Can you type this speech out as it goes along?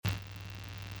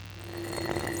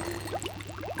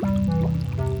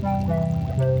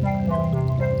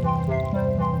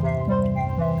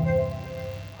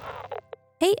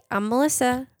Hey, I'm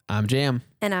Melissa. I'm Jam.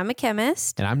 And I'm a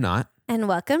chemist. And I'm not. And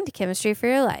welcome to Chemistry for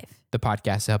Your Life, The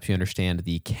podcast that helps you understand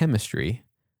the chemistry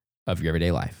of your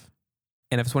everyday life.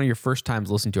 And if it's one of your first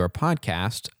times listening to our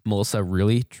podcast, Melissa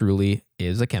really, truly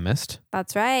is a chemist.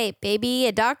 That's right, baby,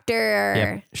 a doctor.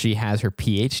 Yep. She has her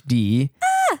PhD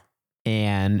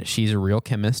and she's a real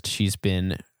chemist. She's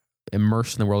been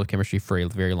immersed in the world of chemistry for a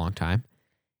very long time.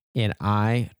 And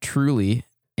I truly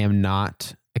am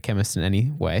not a chemist in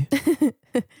any way.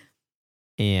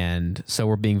 And so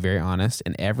we're being very honest.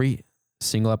 In every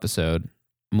single episode,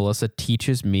 Melissa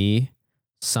teaches me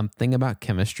something about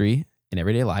chemistry in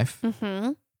everyday life.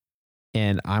 Mm-hmm.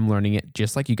 And I'm learning it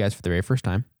just like you guys for the very first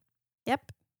time.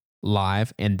 Yep.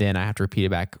 Live. And then I have to repeat it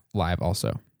back live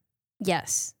also.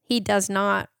 Yes. He does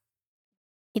not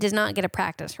get a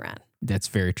practice run. That's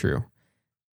very true.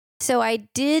 So I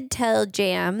did tell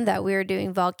Jam that we were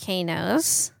doing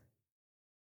volcanoes.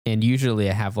 And usually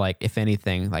I have if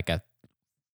anything, a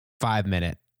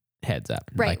 5-minute heads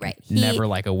up. Right. Never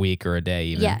a week or a day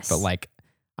even. Yes. But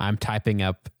I'm typing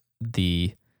up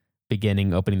the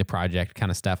beginning, opening the project kind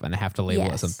of stuff, and I have to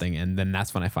label it something, and then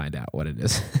that's when I find out what it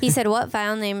is. He said, "What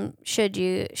file name should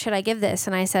I give this?"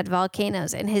 And I said,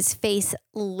 "Volcanoes." And his face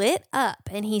lit up,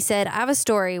 and he said, "I have a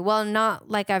story. Well,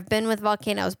 not like I've been with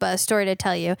volcanoes, but a story to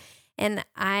tell you." And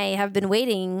I have been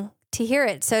waiting to hear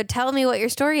it. So tell me what your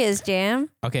story is, Jam.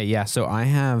 Okay, yeah. So I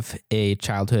have a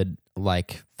childhood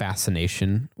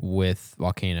fascination with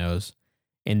volcanoes,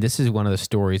 and this is one of the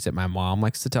stories that my mom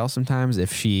likes to tell sometimes.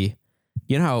 If she,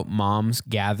 you know how moms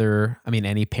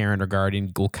any parent or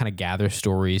guardian will kind of gather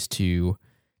stories that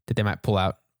they might pull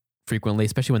out frequently,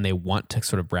 especially when they want to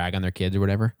sort of brag on their kids or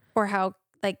whatever. Or how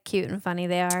cute and funny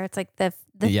they are. It's like the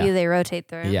few they rotate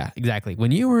through. Yeah, exactly.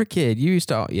 When you were a kid, you used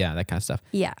to, that kind of stuff.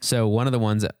 Yeah. So one of the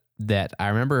ones that I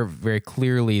remember very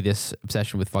clearly, this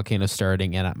obsession with volcanoes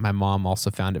starting, and my mom also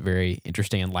found it very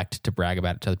interesting and liked to brag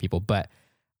about it to other people. But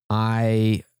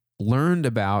I learned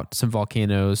about some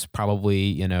volcanoes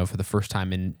probably, for the first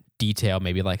time in detail,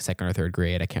 maybe second or third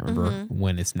grade. I can't remember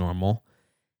when it's normal.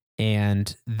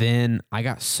 And then I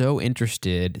got so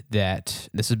interested that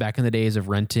this is back in the days of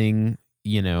renting,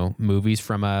 movies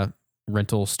from a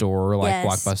rental store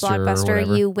Blockbuster or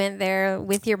whatever. You went there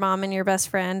with your mom and your best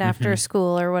friend after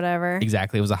school or whatever.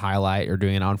 Exactly. It was a highlight, or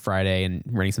doing it on Friday and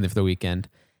renting something for the weekend.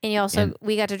 And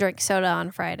we got to drink soda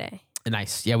on Friday.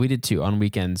 Nice. Yeah, we did too. On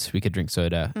weekends, we could drink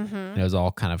soda. And it was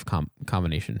all kind of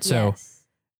combination. So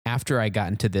after I got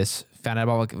into this, found out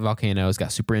about volcanoes,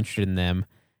 got super interested in them,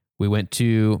 we went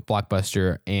to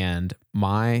Blockbuster, and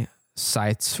my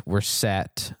sights were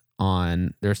set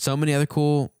on, there's so many other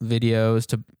cool videos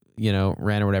to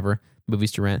rent or whatever,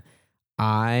 movies to rent.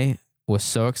 I was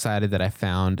so excited that I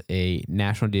found a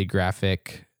National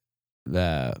Geographic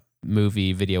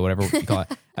movie video, whatever you call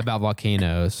it, about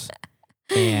volcanoes.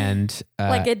 And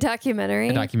a documentary.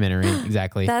 A documentary,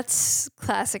 exactly. That's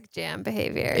classic Jam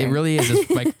behavior. It really is. It's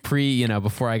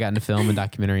before I got into film and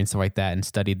documentary and stuff like that, and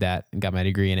studied that and got my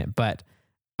degree in it. But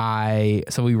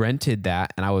so we rented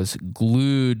that, and I was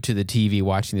glued to the TV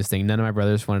watching this thing. None of my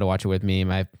brothers wanted to watch it with me.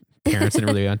 My parents didn't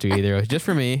really want to either. It was just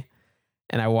for me.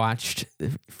 And I watched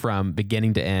from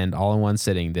beginning to end, all in one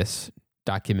sitting, this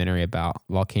documentary about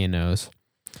volcanoes.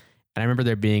 And I remember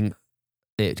there being,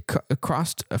 it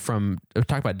crossed from,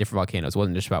 talk about different volcanoes. It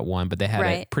wasn't just about one, but they had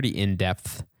a pretty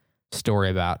in-depth story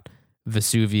about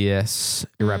Vesuvius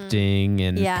erupting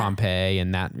and Pompeii,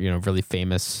 and that, really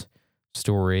famous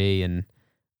story and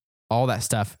all that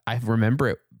stuff. I remember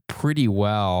it pretty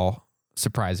well,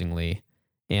 surprisingly.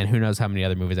 And who knows how many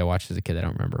other movies I watched as a kid I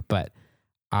don't remember. But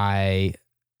I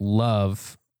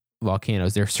love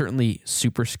volcanoes. They're certainly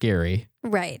super scary.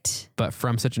 Right. But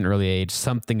from such an early age,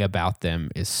 something about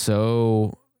them is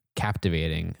so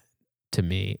captivating to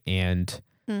me. And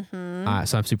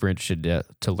so I'm super interested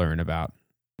to learn about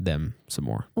them some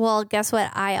more. Well, guess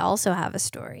what? I also have a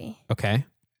story. Okay.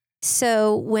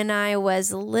 So when I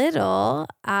was little,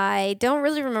 I don't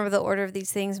really remember the order of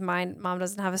these things. My mom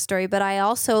doesn't have a story, but I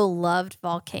also loved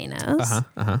volcanoes.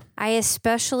 I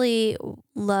especially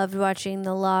loved watching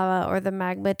the lava or the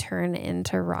magma turn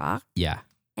into rock. Yeah.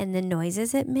 And the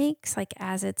noises it makes,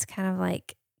 as it's kind of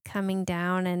coming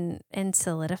down and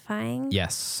solidifying.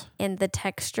 Yes. And the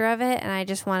texture of it. And I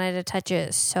just wanted to touch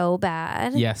it so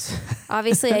bad. Yes.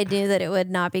 Obviously, I knew that it would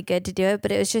not be good to do it,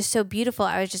 but it was just so beautiful.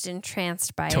 I was just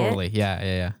entranced by it. Totally.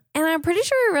 Yeah. And I'm pretty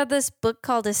sure I read this book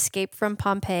called Escape from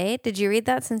Pompeii. Did you read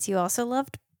that since you also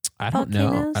loved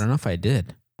volcanoes? I don't know if I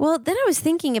did. Well, then I was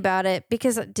thinking about it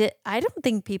because I don't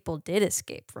think people did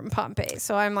escape from Pompeii.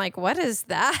 So I'm like, what is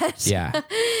that? Yeah.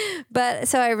 But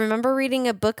so I remember reading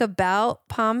a book about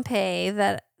Pompeii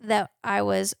that I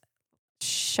was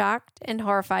shocked and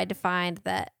horrified to find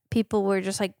that people were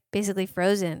just like basically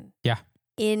frozen. Yeah.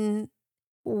 In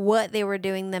what they were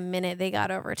doing the minute they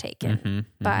got overtaken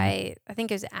by, I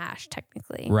think it was ash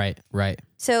technically. Right.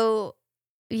 So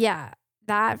yeah,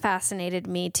 that fascinated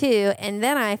me too. And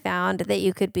then I found that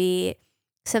you could be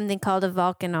something called a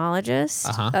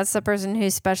volcanologist. That's the person who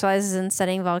specializes in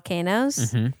studying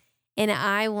volcanoes. And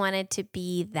I wanted to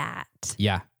be that.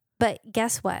 Yeah. But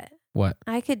guess what? What?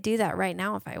 I could do that right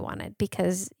now if I wanted,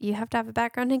 because you have to have a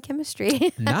background in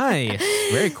chemistry. Nice.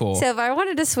 Very cool. So if I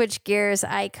wanted to switch gears,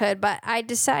 I could, but I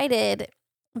decided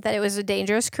that it was a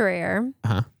dangerous career.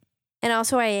 And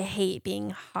also I hate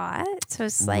being hot. So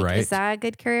it's like, is that a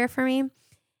good career for me?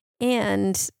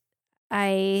 And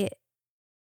I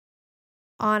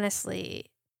honestly,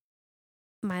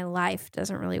 my life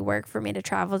doesn't really work for me to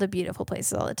travel to beautiful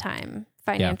places all the time,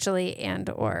 financially and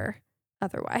or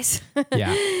otherwise.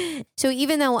 Yeah. So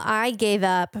even though I gave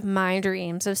up my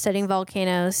dreams of studying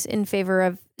volcanoes in favor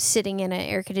of sitting in an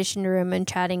air conditioned room and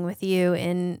chatting with you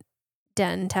in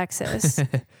Denton, Texas,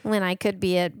 when I could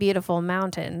be at beautiful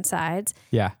mountain sides,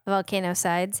 volcano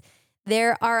sides,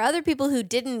 there are other people who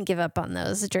didn't give up on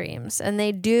those dreams, and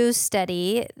they do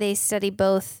study. They study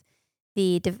both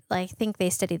I think they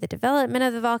study the development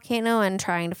of the volcano and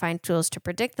trying to find tools to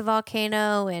predict the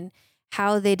volcano and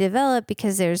how they develop,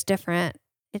 because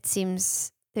it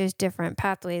seems there's different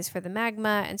pathways for the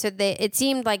magma. And so it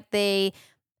seemed like they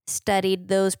studied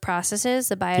those processes,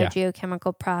 the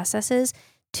biogeochemical processes,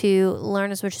 to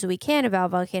learn as much as we can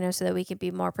about volcanoes so that we could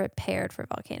be more prepared for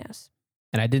volcanoes.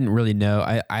 And I didn't really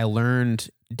know. I learned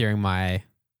during my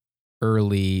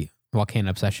early volcano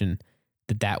obsession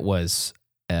that was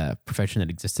a profession that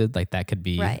existed. Like that could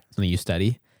be something you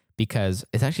study, because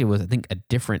it actually was, I think, a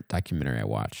different documentary I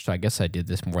watched. So I guess I did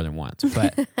this more than once.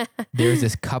 But there's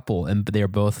this couple, and they were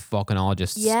both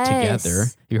volcanologists together.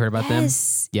 You heard about them?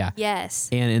 Yeah. Yes.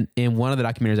 And in one of the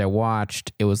documentaries I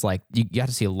watched, it was like you got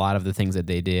to see a lot of the things that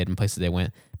they did and places they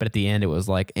went. But at the end, it was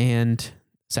like, and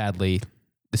sadly,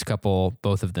 this couple,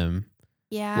 both of them,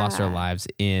 lost their lives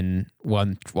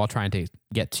while trying to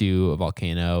get to a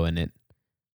volcano, and it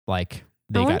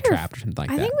they got trapped or something like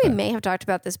that. I think we may have talked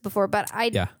about this before, but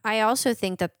I also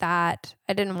think that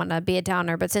I didn't want to be a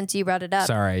downer, but since you brought it up,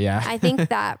 I think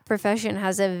that profession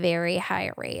has a very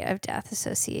high rate of death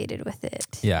associated with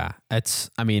it. Yeah, it's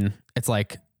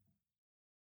like,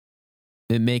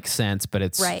 it makes sense, but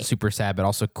it's super sad, but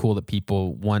also cool that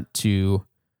people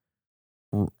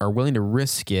are willing to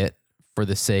risk it for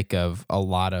the sake of a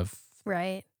lot of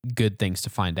good things to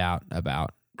find out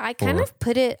about. I kind of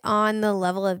put it on the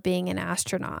level of being an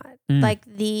astronaut. Like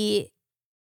the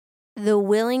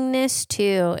willingness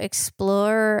to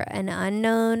explore an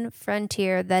unknown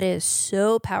frontier that is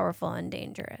so powerful and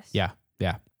dangerous. Yeah.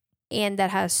 And that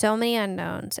has so many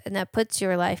unknowns, and that puts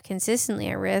your life consistently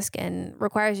at risk and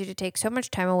requires you to take so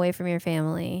much time away from your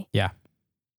family. Yeah.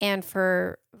 And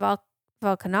for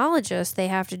volcanologists, they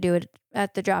have to do it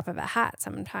at the drop of a hat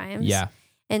sometimes. Yeah.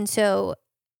 And so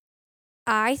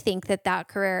I think that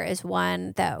career is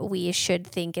one that we should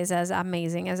think is as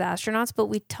amazing as astronauts, but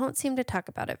we don't seem to talk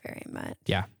about it very much.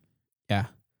 Yeah.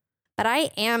 But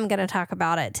I am going to talk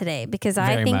about it today because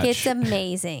I think it's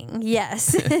amazing.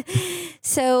 Yes.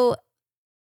 So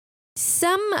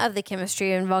some of the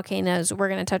chemistry in volcanoes we're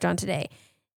going to touch on today.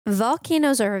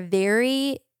 Volcanoes are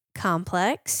very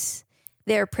complex.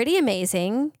 They're pretty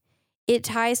amazing. It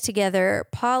ties together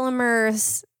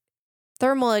polymers,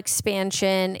 thermal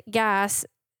expansion, gas,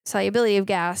 solubility of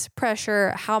gas,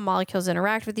 pressure, how molecules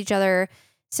interact with each other,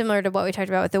 similar to what we talked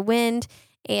about with the wind.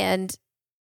 And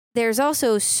there's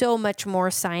also so much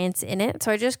more science in it.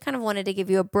 So I just kind of wanted to give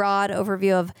you a broad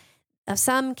overview of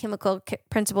some chemical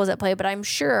principles at play, but I'm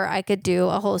sure I could do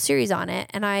a whole series on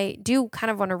it. And I do kind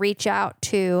of want to reach out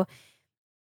to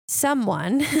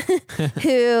someone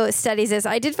who studies this.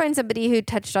 I did find somebody who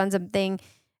touched on something,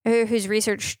 whose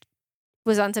research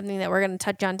was on something that we're going to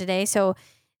touch on today. So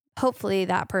hopefully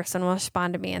that person will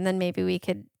respond to me, and then maybe we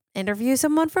could interview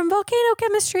someone from volcano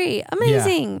chemistry.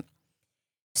 Amazing. Yeah.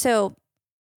 So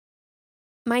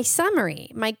my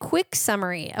quick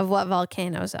summary of what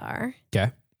volcanoes are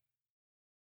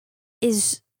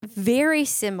is very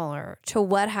similar to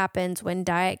what happens when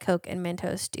Diet Coke and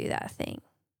Mentos do that thing.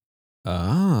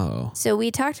 Oh. So we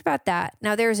talked about that.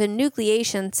 Now there's a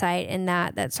nucleation site in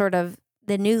that sort of,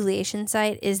 the nucleation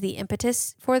site is the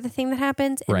impetus for the thing that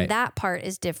happens, and that part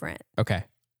is different. Okay.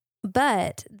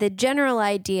 But the general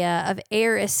idea of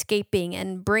air escaping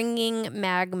and bringing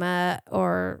magma,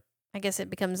 or I guess it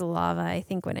becomes lava, I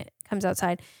think, when it comes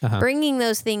outside, bringing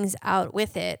those things out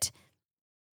with it,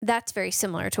 that's very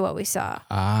similar to what we saw.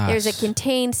 There's There's a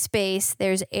contained space,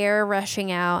 there's air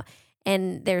rushing out,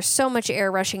 and there's so much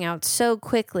air rushing out so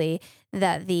quickly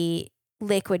that the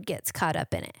liquid gets caught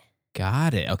up in it.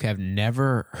 Got it. Okay, I've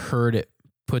never heard it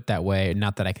put that way.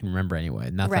 Not that I can remember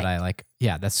anyway. Not that I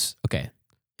that's okay.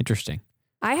 Interesting.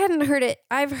 I hadn't heard it.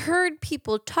 I've heard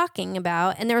people talking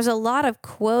about, and there was a lot of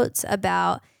quotes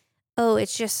about, oh,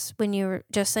 it's just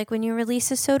like when you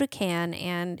release a soda can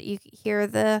and you hear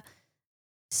the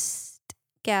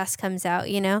gas comes out,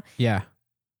 Yeah.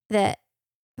 that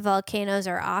volcanoes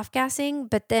are off-gassing,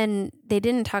 but then they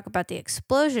didn't talk about the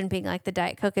explosion being like the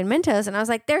Diet Coke and Mentos, and I was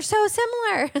like, they're so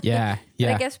similar. Yeah. But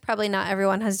I guess probably not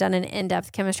everyone has done an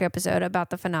in-depth chemistry episode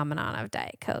about the phenomenon of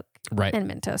Diet Coke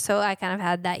and Mentos, so I kind of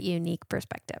had that unique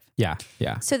perspective. Yeah.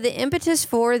 So the impetus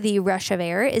for the rush of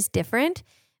air is different,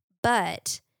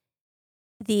 but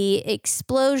the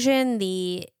explosion,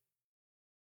 the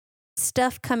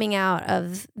stuff coming out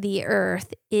of the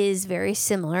earth is very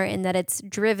similar in that it's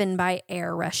driven by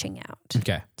air rushing out.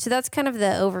 Okay. So that's kind of the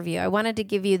overview. I wanted to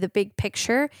give you the big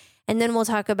picture, and then we'll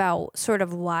talk about sort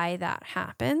of why that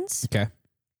happens. Okay.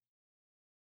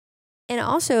 And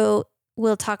also,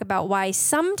 we'll talk about why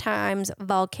sometimes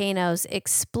volcanoes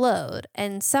explode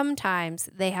and sometimes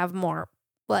they have more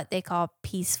what they call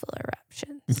peaceful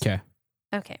eruptions.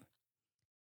 Okay.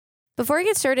 Before I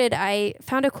get started, I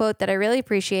found a quote that I really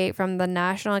appreciate from the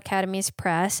National Academies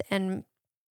Press, and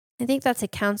I think that's a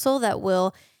council that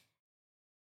will,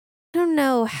 I don't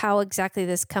know how exactly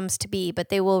this comes to be, but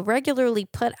they will regularly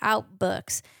put out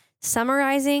books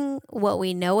summarizing what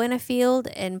we know in a field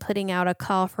and putting out a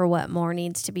call for what more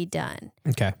needs to be done.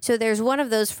 Okay. So there's one of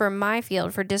those for my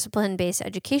field for discipline-based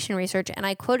education research, and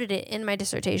I quoted it in my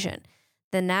dissertation.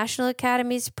 The National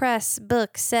Academies Press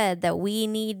book said that we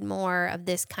need more of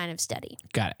this kind of study.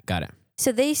 Got it.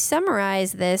 So they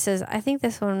summarize this as, I think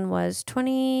this one was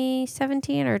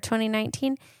 2017 or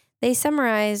 2019. They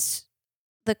summarized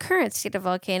the current state of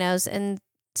volcanoes and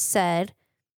said,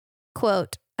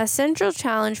 quote, a central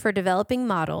challenge for developing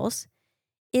models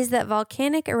is that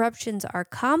volcanic eruptions are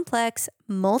complex,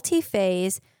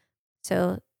 multi-phase,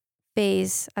 so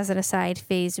phase, as an aside,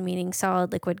 phase meaning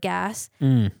solid, liquid, gas,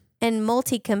 and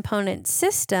multi-component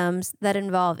systems that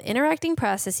involve interacting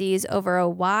processes over a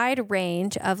wide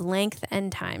range of length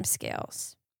and time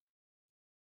scales.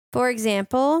 For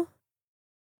example,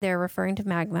 they're referring to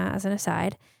magma as an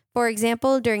aside. For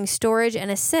example, during storage and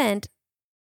ascent,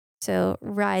 so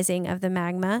rising of the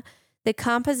magma, the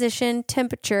composition,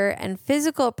 temperature, and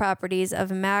physical properties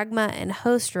of magma and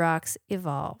host rocks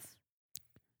evolve.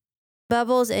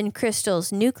 Bubbles and crystals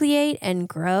nucleate and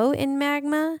grow in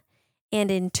magma, and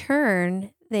in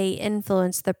turn, they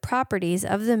influence the properties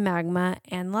of the magma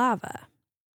and lava.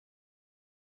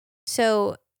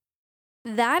 So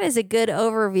that is a good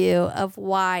overview of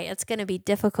why it's going to be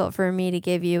difficult for me to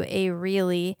give you a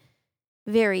really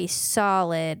very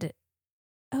solid,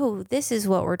 oh, this is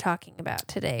what we're talking about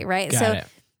today, right? Got it.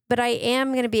 But I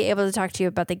am going to be able to talk to you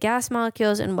about the gas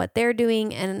molecules and what they're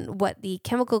doing and what the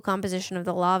chemical composition of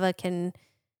the lava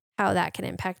how that can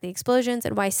impact the explosions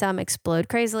and why some explode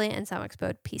crazily and some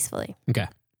explode peacefully. Okay.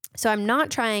 So I'm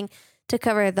not trying to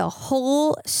cover the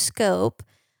whole scope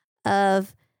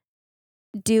of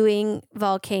doing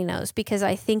volcanoes because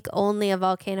I think only a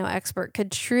volcano expert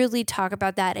could truly talk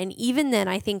about that. And even then,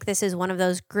 I think this is one of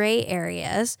those gray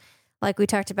areas, like we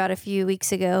talked about a few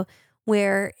weeks ago,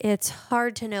 where it's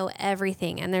hard to know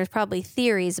everything. And there's probably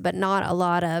theories, but not a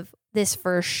lot of this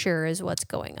for sure is what's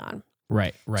going on.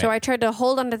 Right. So I tried to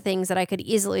hold on to things that I could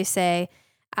easily say,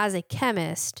 as a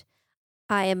chemist,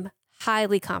 I am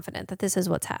highly confident that this is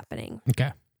what's happening.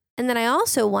 Okay. And then I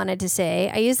also wanted to say,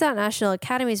 I used that National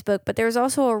Academies book, but there's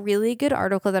also a really good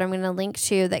article that I'm going to link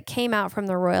to that came out from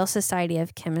the Royal Society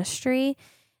of Chemistry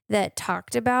that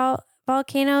talked about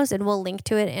volcanoes, and we'll link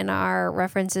to it in our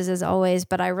references as always.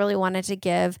 But I really wanted to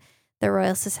give the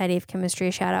Royal Society of Chemistry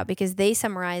a shout out because they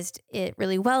summarized it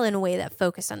really well in a way that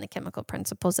focused on the chemical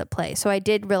principles at play. So I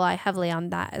did rely heavily on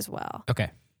that as well.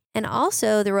 Okay. And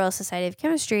also the Royal Society of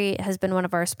Chemistry has been one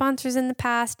of our sponsors in the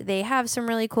past. They have some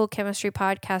really cool chemistry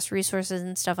podcast resources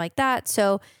and stuff like that.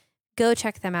 So go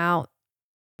check them out.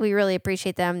 We really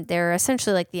appreciate them. They're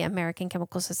essentially like the American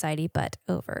Chemical Society, but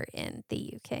over in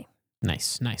the UK.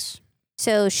 Nice.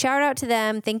 So shout out to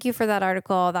them. Thank you for that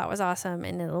article. That was awesome.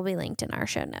 And it'll be linked in our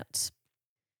show notes.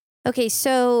 Okay,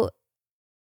 so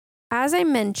as I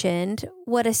mentioned,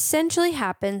 what essentially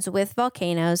happens with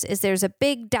volcanoes is there's a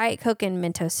big Diet Coke and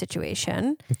Mentos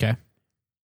situation. Okay.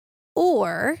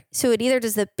 Or, so it either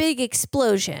does the big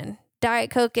explosion,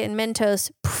 Diet Coke and Mentos,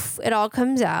 poof, it all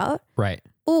comes out. Right.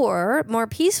 Or more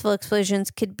peaceful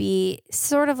explosions could be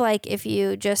sort of like if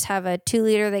you just have a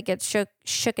 2-liter that gets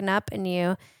shooken up and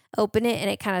you open it and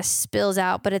it kind of spills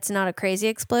out, but it's not a crazy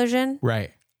explosion.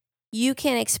 Right. You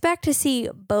can expect to see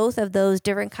both of those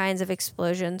different kinds of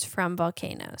explosions from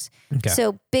volcanoes. Okay.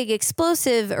 So big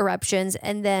explosive eruptions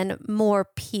and then more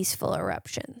peaceful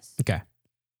eruptions. Okay.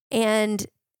 And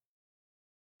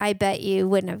I bet you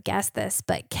wouldn't have guessed this,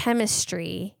 but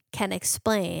chemistry can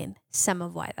explain some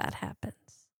of why that happens.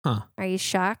 Huh. Are you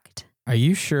shocked? Are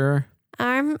you sure?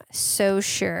 I'm so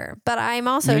sure, but I'm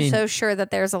also so sure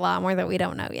that there's a lot more that we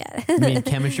don't know yet. You mean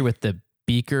chemistry with the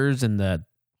beakers and the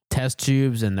test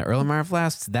tubes and the Erlenmeyer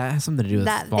flasks? That has something to do with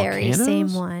that volcanoes? very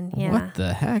same one. Yeah. What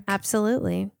the heck?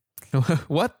 Absolutely.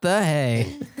 What the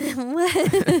hey?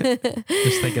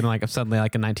 Just thinking like of suddenly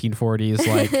like a 1940s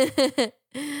like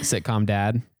sitcom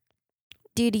dad.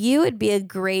 Dude, you would be a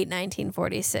great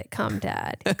 1940s sitcom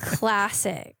dad.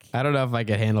 Classic. I don't know if I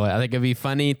could handle it. I think it'd be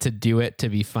funny to do it to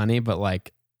be funny, but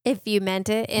like if you meant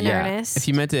it in earnest. If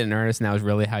you meant it in earnest and that was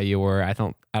really how you were, I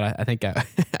think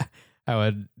I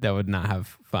would, that would not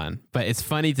have fun. But it's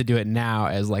funny to do it now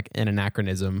as like an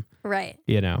anachronism. Right.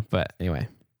 But anyway.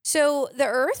 So the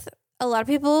Earth, a lot of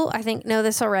people I think know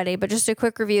this already, but just a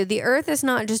quick review. The Earth is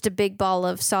not just a big ball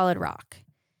of solid rock.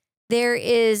 There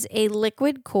is a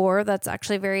liquid core that's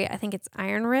actually I think it's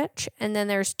iron rich. And then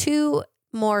there's 2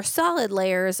 more solid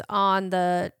layers on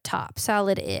the top,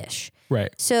 solid-ish.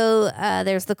 Right. So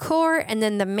there's the core, and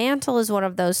then the mantle is one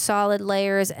of those solid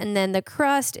layers, and then the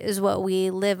crust is what we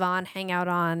live on, hang out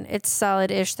on. It's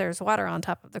solid-ish. There's water on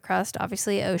top of the crust,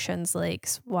 obviously oceans,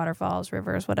 lakes, waterfalls,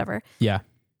 rivers, whatever. Yeah.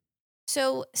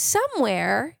 So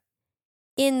somewhere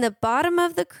in the bottom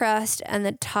of the crust and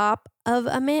the top of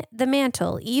the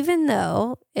mantle, even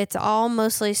though it's all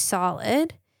mostly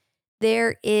solid,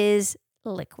 there is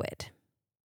liquid.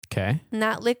 Okay. And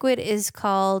that liquid is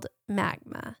called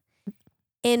magma.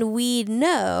 And we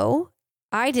know,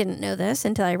 I didn't know this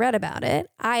until I read about it.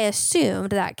 I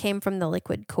assumed that came from the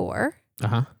liquid core.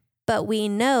 Uh-huh. But we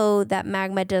know that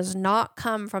magma does not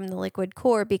come from the liquid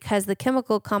core because the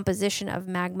chemical composition of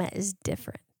magma is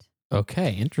different.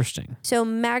 Okay, interesting. So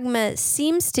magma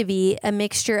seems to be a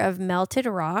mixture of melted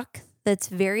rock that's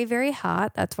very, very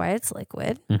hot. That's why it's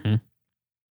liquid. Mm-hmm.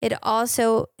 It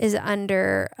also is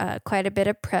under quite a bit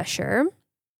of pressure.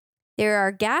 There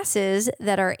are gases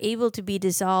that are able to be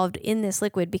dissolved in this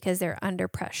liquid because they're under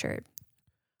pressure.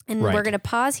 And we're going to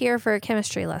pause here for a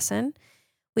chemistry lesson.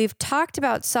 We've talked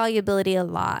about solubility a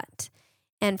lot.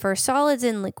 And for solids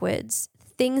and liquids,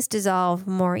 things dissolve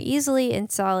more easily in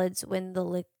solids when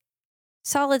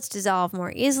solids dissolve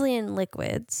more easily in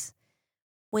liquids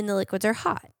when the liquids are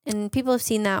hot. And people have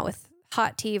seen that with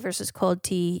hot tea versus cold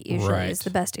tea usually is the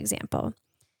best example.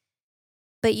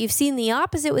 But you've seen the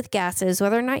opposite with gases,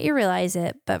 whether or not you realize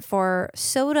it. But for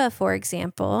soda, for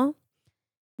example,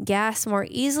 gas more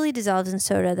easily dissolves in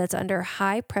soda that's under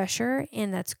high pressure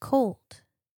and that's cold.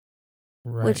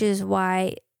 Right. Which is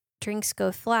why drinks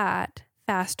go flat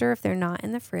faster if they're not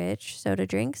in the fridge, soda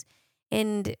drinks.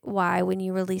 And why when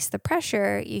you release the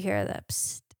pressure, you hear the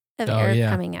psst of air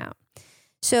coming out.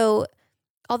 So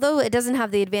although it doesn't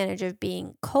have the advantage of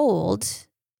being cold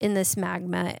in this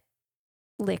magma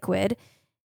liquid,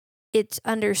 it's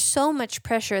under so much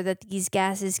pressure that these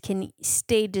gases can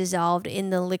stay dissolved in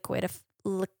the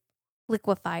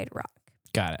liquefied rock.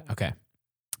 Got it. Okay.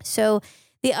 So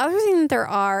the other thing that there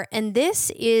are, and this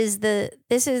is the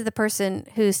person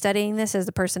who's studying this is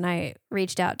the person I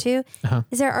reached out to,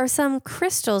 is there are some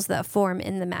crystals that form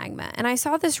in the magma. And I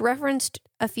saw this referenced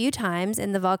a few times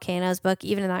in the Volcanoes book,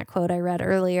 even in that quote I read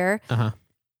earlier.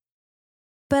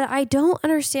 But I don't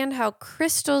understand how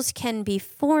crystals can be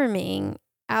forming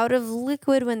out of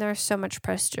liquid when there's so much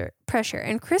pressure.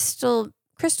 And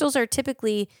crystals are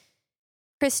typically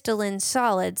crystalline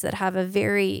solids that have a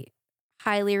very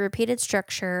highly repeated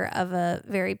structure of a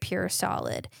very pure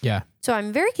solid. Yeah. So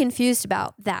I'm very confused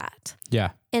about that. Yeah.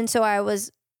 And so I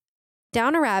was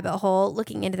down a rabbit hole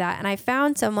looking into that, and I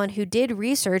found someone who did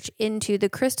research into the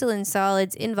crystalline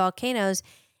solids in volcanoes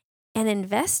and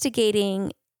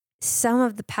investigating some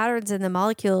of the patterns in the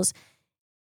molecules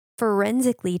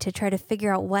forensically to try to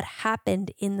figure out what happened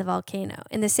in the volcano.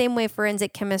 In the same way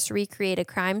forensic chemists recreate a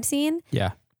crime scene.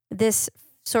 Yeah. This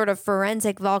sort of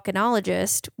forensic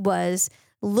volcanologist was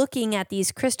looking at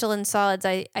these crystalline solids,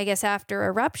 I guess after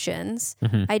eruptions,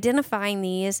 identifying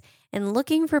these and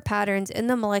looking for patterns in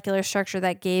the molecular structure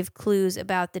that gave clues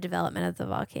about the development of the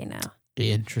volcano.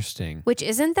 Interesting. Which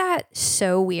isn't that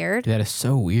so weird? That is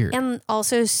so weird. And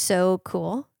also so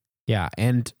cool. Yeah.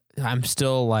 And I'm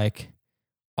still like,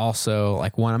 also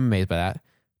like, one, I'm amazed by that.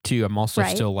 too. I'm also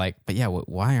Right. still like, but yeah,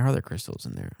 why are there crystals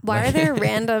in there? Why are there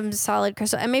random solid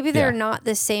crystals? And maybe they're Yeah. not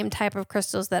the same type of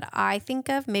crystals that I think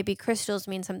of. Maybe crystals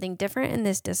mean something different in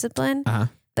this discipline, Uh-huh.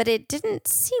 but it didn't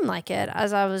seem like it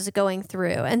as I was going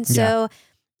through. And so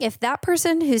if that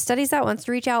person who studies that wants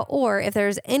to reach out, or if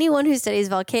there's anyone who studies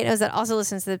volcanoes that also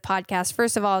listens to the podcast,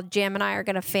 first of all, Jam and I are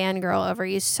going to fangirl over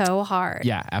you so hard.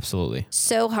 Yeah, absolutely.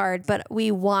 So hard, but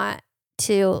we want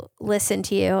to listen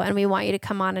to you and we want you to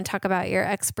come on and talk about your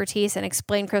expertise and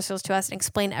explain crystals to us and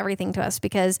explain everything to us,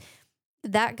 because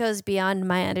that goes beyond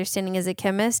my understanding as a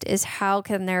chemist. Is how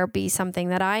can there be something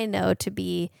that I know to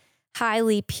be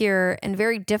highly pure and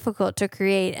very difficult to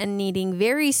create and needing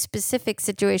very specific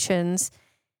situations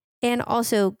and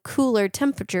also cooler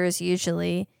temperatures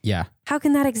usually? Yeah. How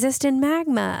can that exist in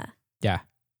magma? Yeah.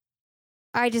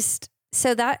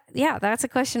 That's a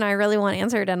question I really want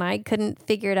answered, and I couldn't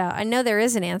figure it out. I know there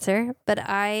is an answer, but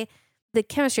the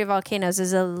chemistry of volcanoes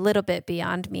is a little bit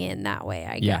beyond me in that way,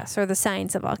 I guess, or the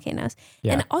science of volcanoes.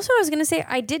 Yeah. And also I was going to say,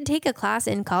 I did take a class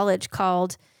in college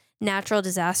called Natural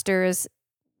Disasters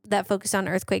that focused on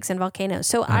earthquakes and volcanoes.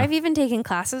 So I've even taken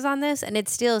classes on this, and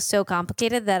it's still so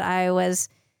complicated that I was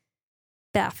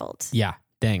baffled. Yeah.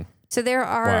 Dang. So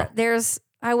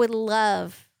I would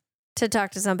love to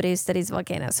talk to somebody who studies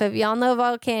volcanoes. So if y'all know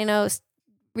volcanoes,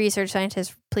 research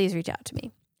scientists, please reach out to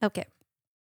me. Okay.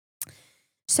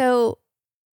 So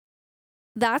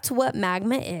that's what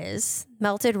magma is: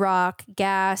 melted rock,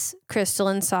 gas,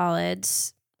 crystalline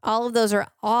solids. All of those are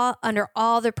all under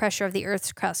all the pressure of the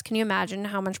Earth's crust. Can you imagine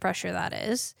how much pressure that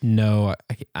is? No,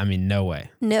 I mean, no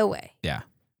way. No way. Yeah.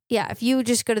 Yeah. If you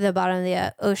just go to the bottom of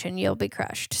the ocean, you'll be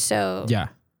crushed. So Yeah.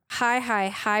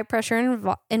 high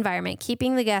pressure environment,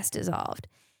 keeping the gas dissolved.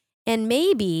 And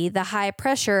maybe the high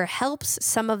pressure helps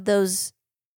some of those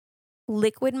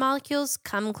liquid molecules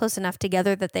come close enough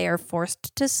together that they are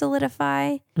forced to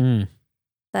solidify.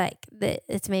 Like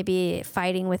it's maybe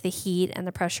fighting with the heat and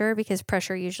the pressure, because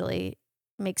pressure usually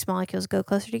makes molecules go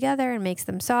closer together and makes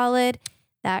them solid.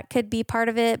 That could be part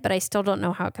of it, but I still don't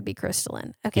know how it could be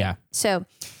crystalline. Okay. Yeah. So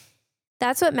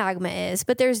that's what magma is,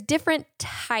 but there's different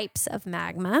types of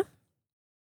magma.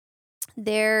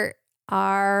 There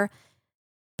are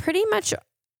pretty much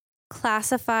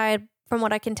classified, from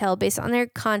what I can tell, based on their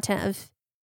content of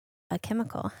a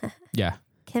chemical. Yeah.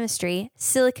 Chemistry,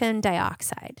 silicon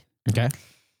dioxide. Okay.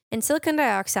 And silicon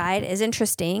dioxide is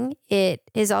interesting. It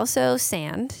is also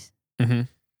sand. Mm-hmm.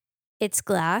 It's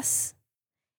glass,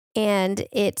 and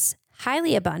it's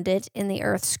highly abundant in the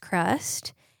Earth's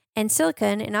crust. And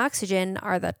silicon and oxygen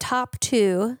are the top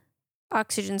two.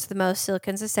 Oxygen's the most,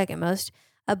 silicon's the second most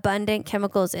abundant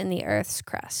chemicals in the Earth's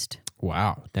crust.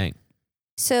 Wow. Dang.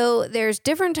 So there's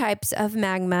different types of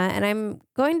magma, and I'm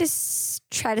going to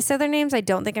try to say their names. I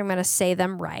don't think I'm going to say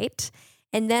them right.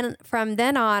 And then from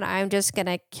then on, I'm just going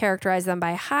to characterize them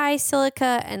by high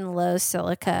silica and low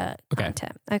silica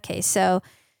content. Okay, so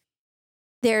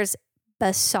there's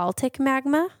basaltic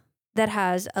magma that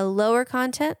has a lower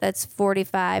content, that's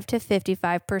 45 to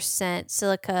 55%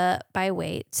 silica by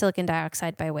weight, silicon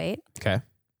dioxide by weight. Okay.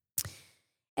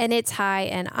 And it's high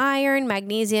in iron,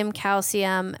 magnesium,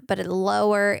 calcium, but it's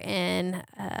lower in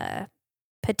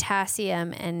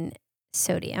potassium and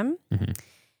sodium. Mm-hmm.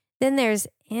 Then there's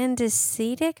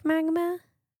andesitic magma,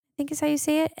 I think is how you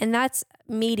say it. And that's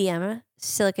medium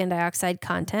silicon dioxide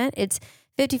content. It's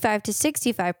 55 to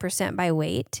 65% by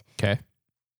weight. Okay.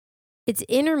 It's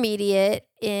intermediate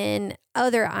in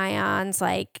other ions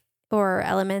or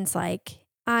elements like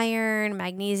iron,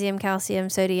 magnesium, calcium,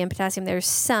 sodium, potassium. There's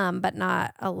some, but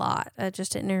not a lot,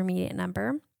 just an intermediate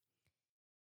number.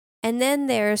 And then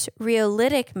there's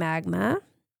rhyolitic magma,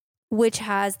 which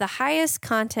has the highest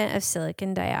content of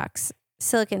silicon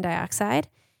dioxide.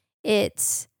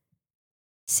 It's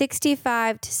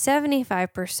 65 to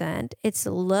 75%. It's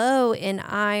low in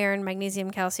iron, magnesium,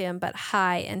 calcium, but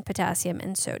high in potassium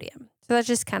and sodium. So that's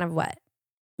just kind of what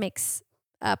makes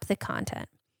up the content.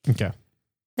 Okay.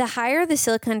 The higher the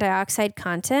silicon dioxide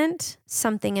content,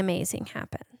 something amazing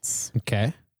happens.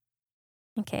 Okay.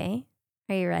 Okay.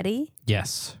 Are you ready?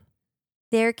 Yes.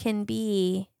 There can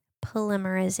be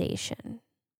polymerization.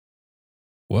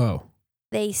 Whoa.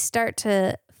 They start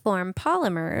to form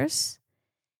polymers,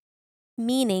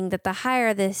 meaning that the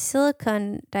higher the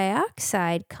silicon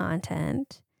dioxide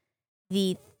content,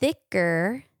 the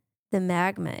thicker the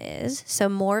magma is, so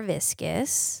more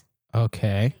viscous.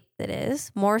 Okay. It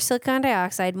is more silicon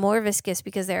dioxide, more viscous,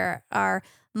 because there are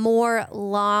more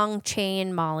long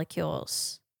chain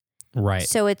molecules. Right.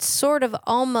 So it's sort of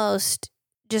almost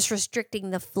just restricting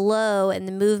the flow and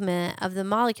the movement of the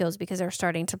molecules because they're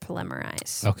starting to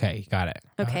polymerize. Okay. Got it.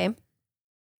 Okay.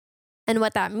 And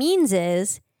what that means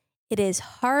is it is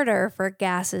harder for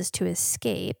gases to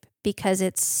escape because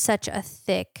it's such a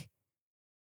thick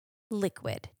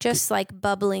liquid, just like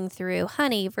bubbling through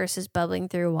honey versus bubbling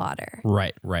through water.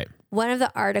 Right, right. One of the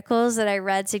articles that I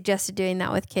read suggested doing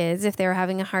that with kids if they were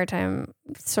having a hard time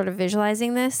sort of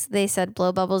visualizing this. They said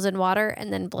blow bubbles in water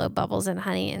and then blow bubbles in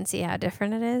honey and see how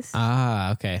different it is.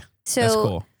 Ah, okay. So That's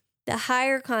cool. The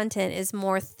higher content is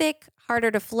more thick, harder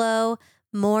to flow,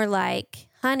 more like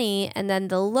honey, and then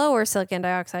the lower silicon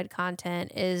dioxide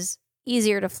content is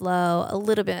easier to flow, a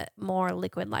little bit more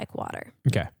liquid like water.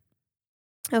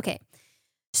 Okay.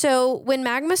 So when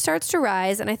magma starts to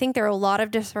rise, and I think there are a lot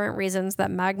of different reasons that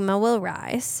magma will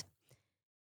rise,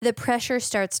 the pressure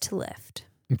starts to lift.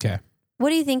 Okay. What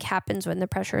do you think happens when the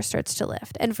pressure starts to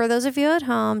lift? And for those of you at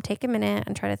home, take a minute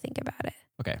and try to think about it.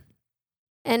 Okay.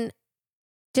 And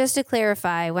just to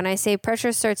clarify, when I say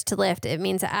pressure starts to lift, it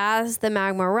means as the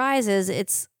magma rises,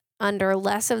 it's under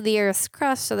less of the Earth's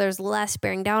crust, so there's less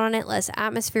bearing down on it, less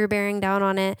atmosphere bearing down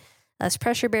on it, less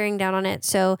pressure bearing down on it.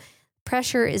 So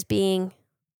pressure is being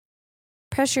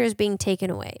taken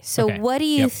away. So what do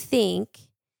you think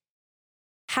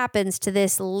happens to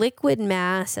this liquid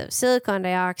mass of silicon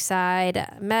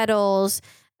dioxide, metals,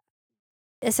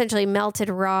 essentially melted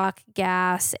rock,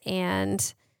 gas,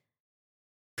 and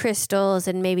crystals,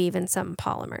 and maybe even some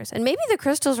polymers? And maybe the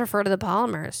crystals refer to the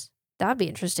polymers. That'd be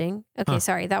interesting. Okay,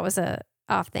 sorry, that was a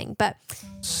off thing. But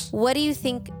what do you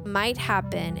think might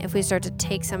happen if we start to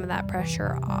take some of that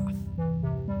pressure off?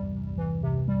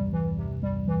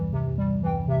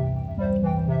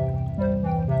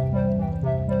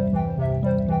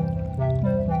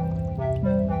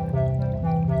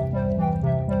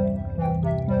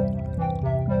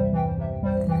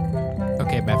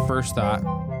 Okay, my first thought,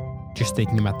 just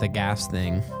thinking about the gas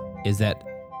thing, is that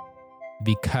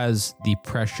because the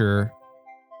pressure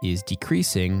is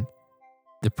decreasing,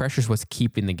 the pressure is what's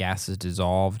keeping the gases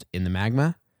dissolved in the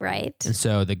magma. Right. And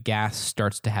so the gas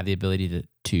starts to have the ability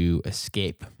to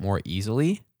escape more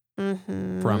easily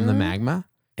from the magma.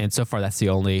 And so far, that's the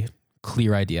only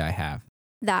clear idea I have.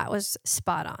 That was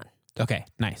spot on. Okay,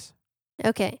 nice.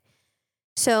 Okay.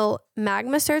 So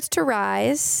magma starts to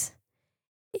rise.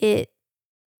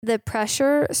 The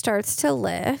pressure starts to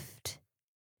lift.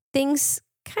 Things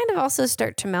kind of also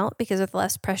start to melt because with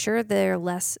less pressure, they're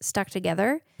less stuck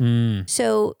together.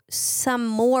 So some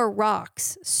more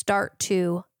rocks start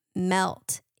to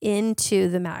melt into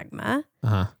the magma,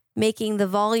 making the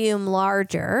volume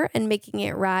larger and making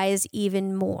it rise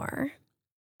even more.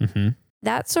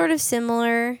 That's sort of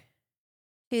similar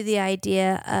to the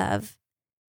idea of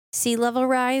sea level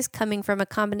rise coming from a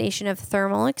combination of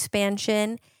thermal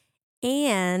expansion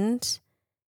and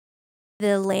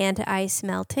the land ice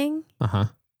melting.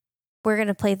 We're going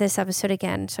to play this episode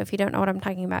again. So if you don't know what I'm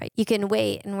talking about, you can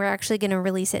wait, and we're actually going to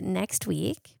release it next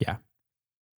week. Yeah.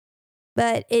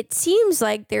 But it seems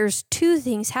like there's two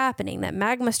things happening: that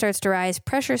magma starts to rise,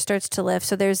 pressure starts to lift.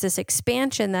 So there's this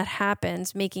expansion that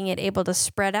happens, making it able to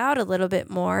spread out a little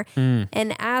bit more.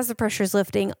 And as the pressure is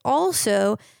lifting,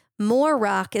 also more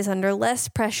rock is under less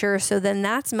pressure. So then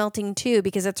that's melting too,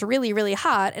 because it's really, really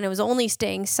hot and it was only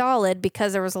staying solid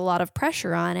because there was a lot of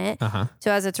pressure on it.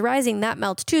 So as it's rising, that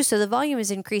melts too. So the volume is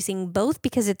increasing both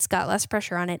because it's got less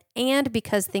pressure on it and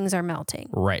because things are melting.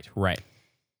 Right.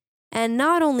 And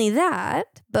not only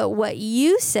that, but what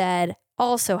you said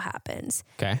also happens.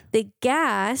 Okay. The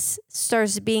gas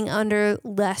starts being under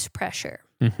less pressure.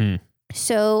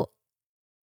 So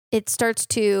it starts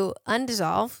to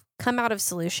undissolve, come out of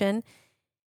solution.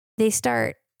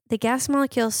 The gas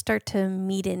molecules start to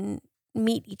meet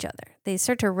each other. They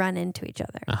start to run into each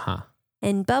other.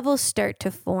 And bubbles start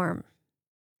to form.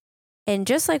 And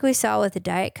just like we saw with the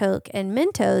Diet Coke and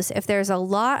Mentos, if there's a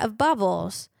lot of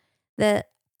bubbles that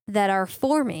are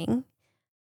forming,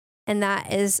 and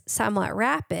that is somewhat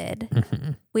rapid,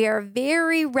 we are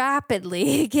very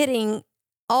rapidly getting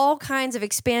all kinds of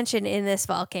expansion in this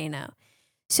volcano.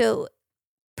 So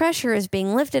pressure is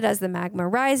being lifted as the magma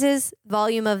rises.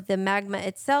 Volume of the magma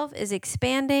itself is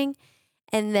expanding.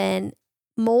 And then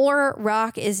more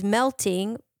rock is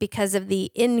melting because of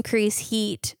the increased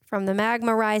heat from the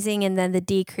magma rising and then the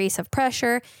decrease of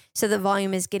pressure. So the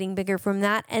volume is getting bigger from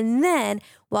that. And then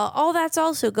while all that's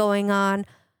also going on,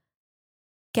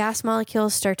 gas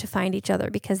molecules start to find each other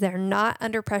because they're not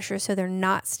under pressure. So they're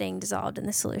not staying dissolved in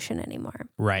the solution anymore.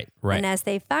 Right. And as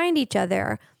they find each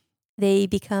other, they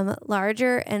become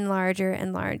larger and larger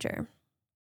and larger.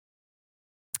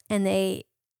 And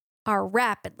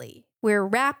we're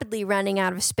rapidly running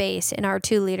out of space in our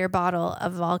 2-liter bottle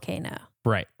of volcano.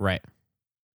 Right.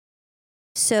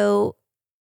 So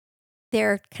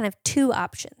there are kind of two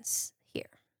options here.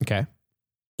 Okay.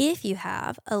 If you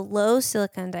have a low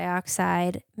silicon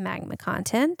dioxide magma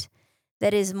content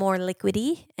that is more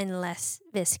liquidy and less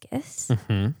viscous,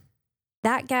 Mm-hmm.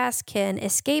 that gas can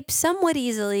escape somewhat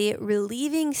easily,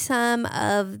 relieving some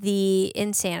of the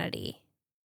insanity.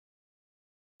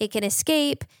 It can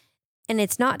escape, and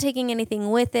it's not taking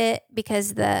anything with it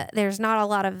because there's not a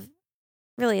lot of,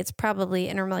 really, it's probably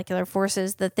intermolecular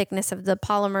forces, the thickness of the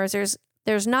polymers.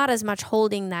 There's not as much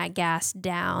holding that gas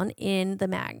down in the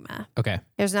magma. Okay.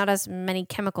 There's not as many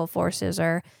chemical forces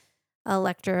or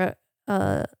electron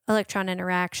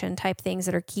interaction type things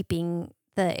that are keeping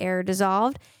the air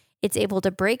dissolved. It's able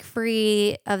to break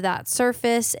free of that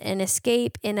surface and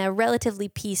escape in a relatively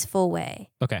peaceful way.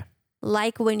 Okay.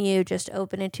 Like when you just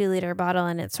open a 2-liter bottle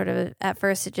and it sort of, at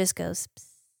first it just goes, psst,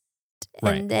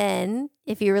 Right. and then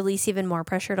if you release even more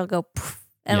pressure, it'll go poof,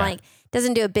 and Yeah. like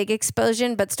doesn't do a big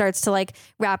explosion, but starts to like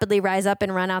rapidly rise up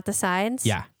and run out the sides.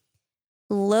 Yeah.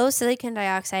 Low silicon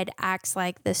dioxide acts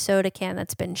like the soda can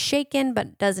that's been shaken,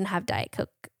 but doesn't have Diet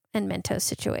Coke and Mentos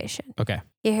situation. Okay.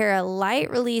 You hear a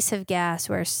light release of gas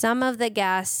where some of the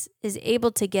gas is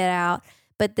able to get out,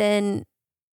 but then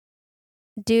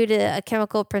due to a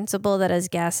chemical principle that as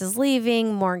gas is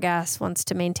leaving, more gas wants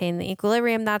to maintain the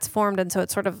equilibrium that's formed. And so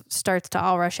it sort of starts to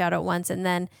all rush out at once. And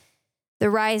then the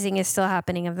rising is still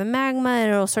happening of the magma,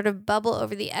 and it'll sort of bubble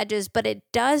over the edges, but it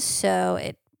does so.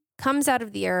 It comes out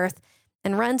of the earth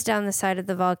and runs down the side of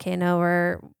the volcano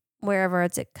or wherever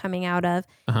it's coming out of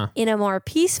in a more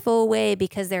peaceful way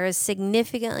because there is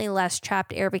significantly less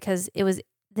trapped air because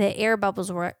the air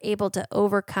bubbles were able to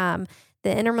overcome the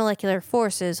intermolecular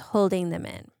forces holding them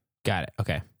in. Got it.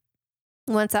 Okay.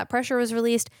 Once that pressure was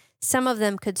released, some of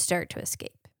them could start to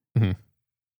escape. Mhm.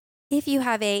 If you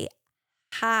have a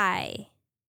high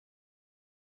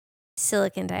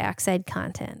silicon dioxide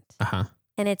content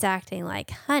and it's acting like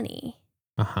honey,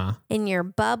 and you're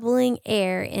bubbling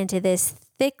air into this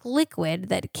thick liquid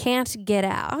that can't get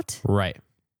out. Right.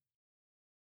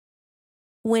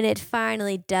 When it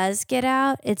finally does get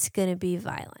out, it's going to be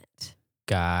violent.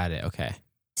 Got it. Okay.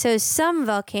 So some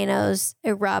volcanoes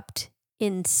erupt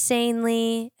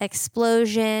insanely,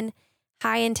 explosion,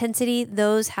 high intensity.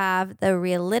 Those have the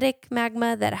rhyolitic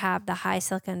magma that have the high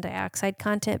silicon dioxide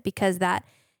content because that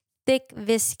thick,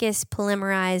 viscous,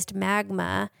 polymerized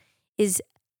magma is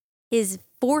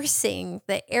forcing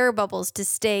the air bubbles to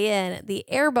stay in. The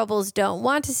air bubbles don't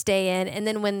want to stay in. And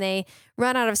then when they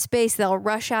run out of space, they'll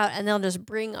rush out and they'll just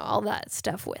bring all that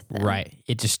stuff with them. Right.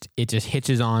 It just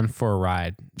hitches on for a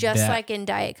ride. Just like in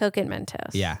Diet Coke and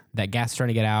Mentos. Yeah. That gas is trying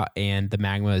to get out and the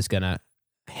magma is going to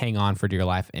hang on for dear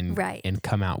life and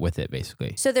come out with it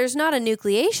basically. So there's not a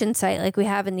nucleation site like we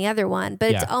have in the other one,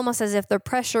 but it's almost as if the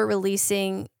pressure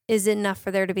releasing is enough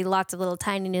for there to be lots of little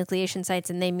tiny nucleation sites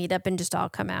and they meet up and just all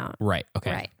come out. Right.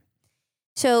 Okay. Right.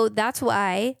 So that's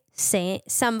why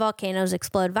some volcanoes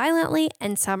explode violently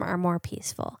and some are more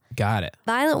peaceful. Got it.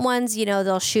 Violent ones,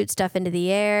 they'll shoot stuff into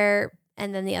the air,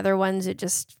 and then the other ones, it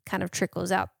just kind of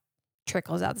trickles out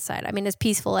the side. I mean, as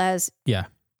peaceful as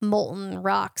molten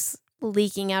rocks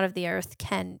leaking out of the earth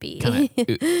can be.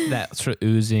 That sort of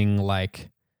oozing, like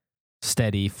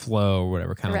steady flow or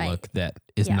whatever kind of look that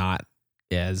is not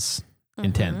as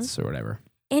intense or whatever.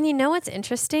 And you know what's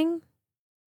interesting?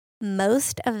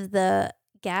 Most of the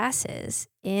gases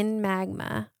in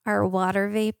magma are water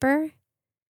vapor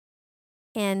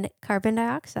and carbon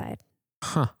dioxide.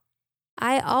 Huh.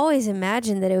 I always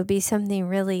imagined that it would be something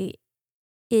really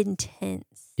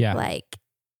intense. Yeah. Like,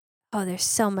 there's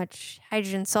so much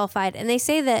hydrogen sulfide. And they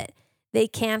say that they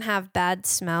can have bad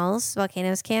smells.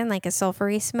 Volcanoes can, like a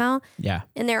sulfury smell. Yeah.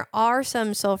 And there are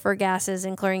some sulfur gases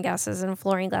and chlorine gases and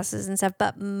fluorine gases and stuff,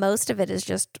 but most of it is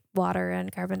just water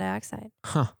and carbon dioxide.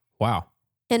 Huh. Wow.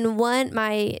 And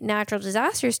my natural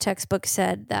disasters textbook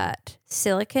said that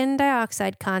silicon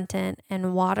dioxide content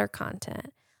and water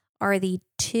content are the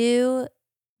two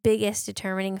biggest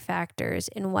determining factors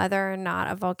in whether or not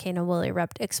a volcano will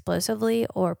erupt explosively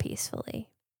or peacefully.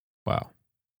 Wow.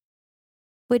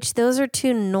 Which those are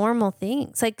two normal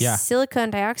things. Like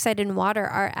silicon dioxide and water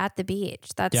are at the beach.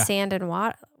 That's sand and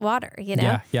water,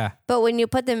 Yeah. But when you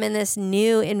put them in this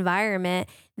new environment,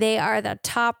 they are the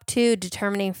top two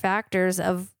determining factors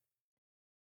of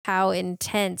how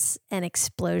intense an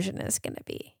explosion is going to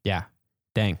be. Yeah.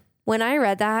 Dang. When I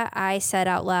read that, I said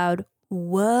out loud,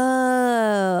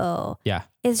 whoa. Yeah.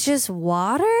 It's just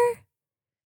water?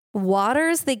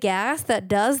 Water's the gas that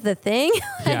does the thing?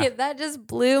 That just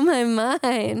blew my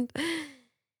mind.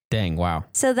 Dang, wow.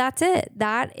 So that's it.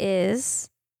 That is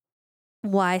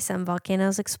why some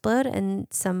volcanoes explode and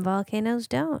some volcanoes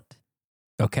don't.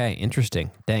 Okay,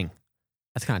 interesting. Dang.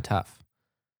 That's kind of tough.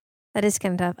 That is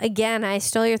kind of tough. Again, I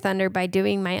stole your thunder by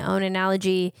doing my own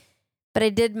analogy, but I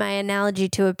did my analogy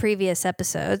to a previous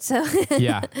episode. So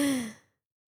Yeah.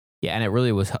 Yeah, and it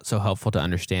really was so helpful to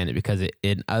understand it because it,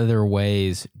 in other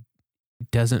ways,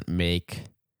 doesn't make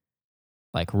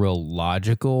like real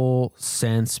logical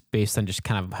sense based on just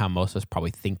kind of how most of us probably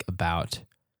think about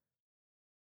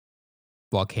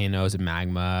volcanoes and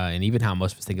magma, and even how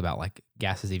most of us think about like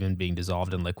gases even being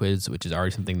dissolved in liquids, which is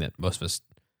already something that most of us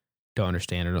don't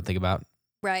understand or don't think about.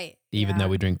 Right. Even though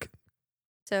we drink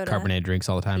soda, carbonated drinks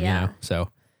all the time, Yeah. you know?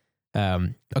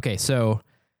 So, okay. So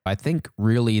I think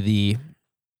really the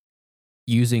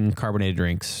using carbonated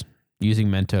drinks, using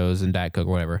Mentos and Diet Coke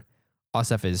or whatever, all that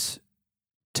stuff is,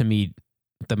 to me,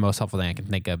 the most helpful thing I can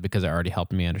think of because it already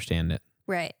helped me understand it.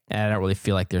 Right. And I don't really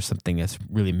feel like there's something that's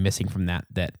really missing from that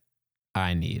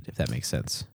I need, if that makes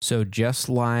sense. So just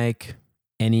like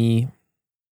any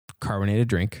carbonated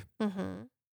drink, Mm-hmm.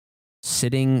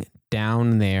 sitting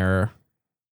down there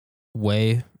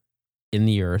way in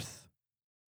the earth,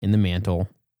 in the mantle,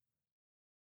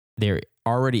 there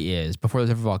already is, before there's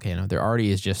ever a volcano, there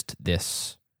already is just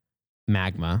this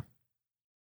magma,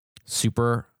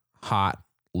 super hot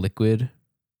liquid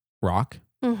rock,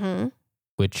 Mm-hmm.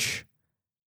 which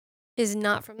Is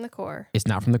not from the core. is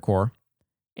not from the core.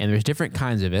 And there's different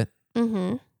kinds of it,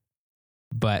 Mm-hmm.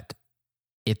 but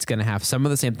it's going to have some of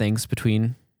the same things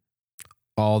between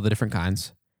all the different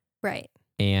kinds. Right.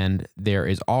 And there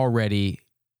is already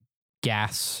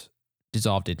gas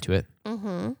dissolved into it.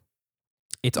 Mm-hmm.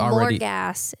 It's More already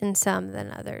gas in some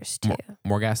than others too.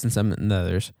 more gas than some than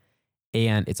others.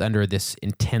 And it's under this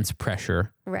intense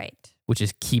pressure, Right. which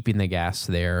is keeping the gas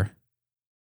there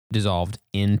dissolved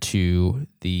into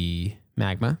the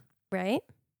magma. Right.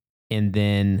 And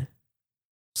then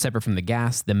separate from the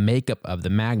gas, the makeup of the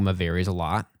magma varies a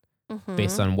lot Mm-hmm.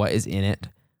 based on what is in it,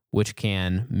 which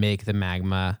can make the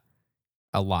magma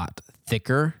a lot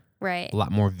thicker, Right. a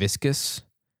lot more viscous,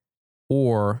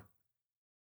 or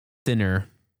thinner,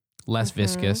 less Mhm.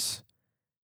 viscous.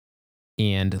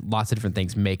 And lots of different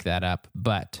things make that up,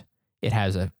 but it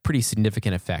has a pretty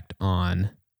significant effect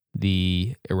on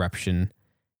the eruption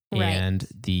Right. and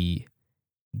the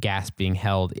gas being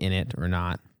held in it or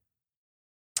not.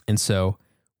 And so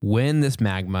when this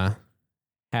magma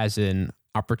has an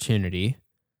opportunity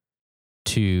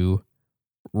to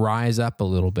rise up a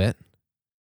little bit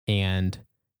and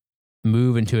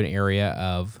move into an area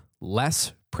of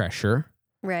less pressure,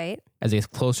 Right. as it gets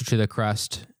closer to the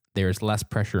crust, there's less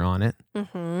pressure on it.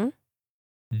 Mm-hmm.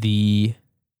 The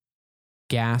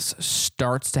gas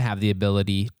starts to have the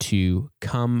ability to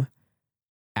come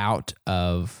out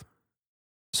of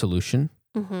solution.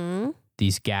 Mm-hmm.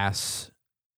 These gas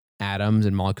atoms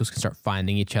and molecules can start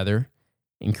finding each other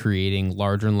and creating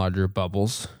larger and larger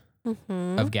bubbles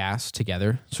Mm-hmm. of gas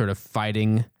together, sort of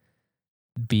fighting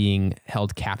being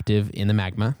held captive in the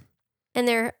magma. And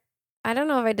I don't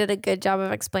know if I did a good job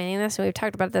of explaining this, and we've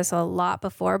talked about this a lot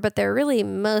before, but they're really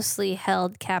mostly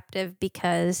held captive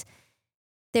because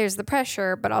there's the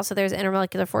pressure, but also there's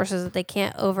intermolecular forces that they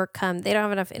can't overcome. They don't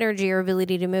have enough energy or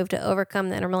ability to move to overcome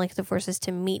the intermolecular forces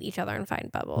to meet each other and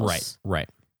find bubbles. Right.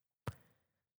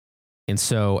 And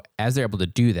so as they're able to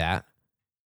do that,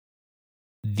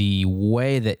 the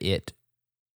way that it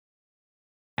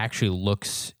actually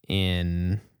looks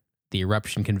in the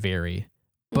eruption can vary,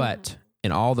 but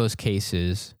in all those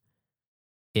cases,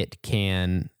 it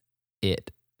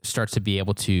starts to be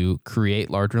able to create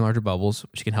larger and larger bubbles,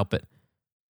 which can help it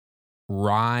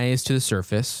rise to the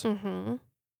surface. Mm-hmm.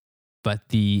 But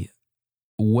the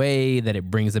way that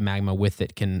it brings the magma with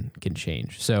it can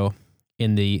change. So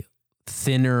in the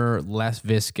thinner, less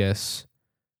viscous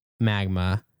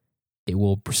magma, it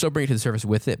will still bring it to the surface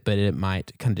with it, but it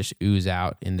might kind of just ooze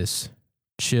out in this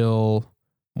chill,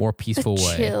 more peaceful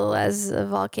way. Chill as a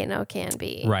volcano can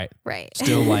be. Right. Right.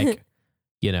 Still like,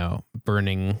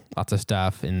 burning lots of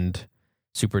stuff and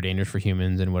super dangerous for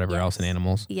humans and whatever else and Yes.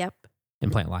 animals Yep.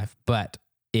 and plant life. But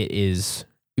it is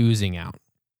oozing out.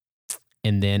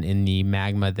 And then in the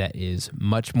magma that is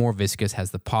much more viscous, has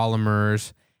the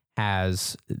polymers,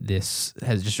 has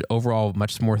just overall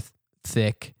much more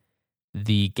thick,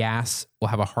 the gas will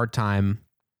have a hard time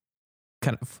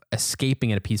kind of escaping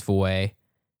in a peaceful way.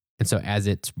 And so as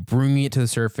it's bringing it to the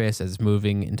surface, as it's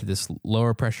moving into this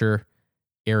lower pressure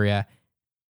area,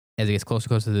 as it gets closer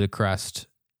to the crust,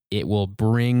 it will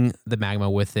bring the magma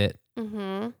with it.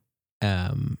 Mm-hmm.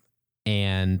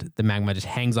 And the magma just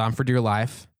hangs on for dear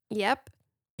life. Yep.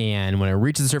 And when it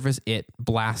reaches the surface, it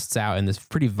blasts out in this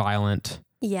pretty violent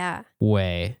Yeah.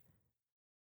 way.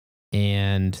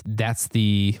 And that's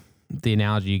the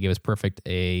analogy you gave is perfect.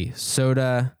 A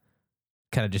soda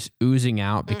kind of just oozing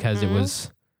out because it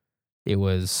was It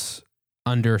was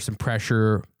under some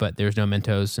pressure, but there's no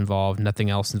Mentos involved, nothing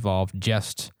else involved,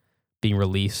 just being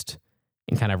released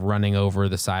and kind of running over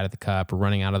the side of the cup or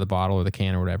running out of the bottle or the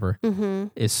can or whatever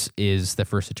is the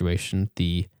first situation.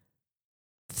 The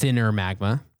thinner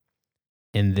magma,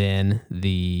 and then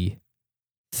the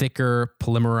thicker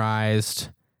polymerized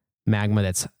magma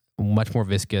that's much more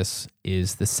viscous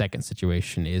is the second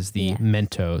situation, is the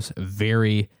Mentos,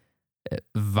 very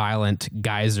violent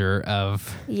geyser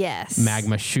of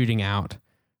magma shooting out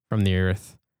from the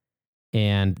earth.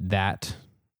 And that's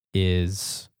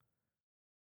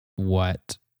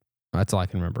all I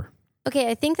can remember.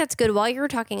 Okay, I think that's good. While you were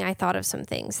talking, I thought of some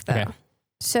things, though. Okay.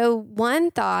 So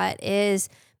one thought is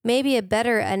maybe a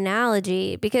better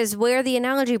analogy, because where the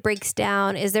analogy breaks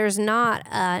down is there's not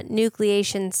a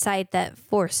nucleation site that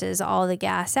forces all the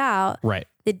gas out. Right.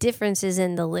 The difference is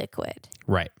in the liquid.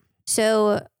 Right.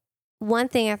 So one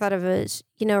thing I thought of is,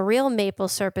 real maple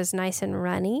syrup is nice and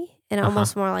runny and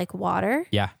almost more like water.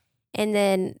 Yeah. And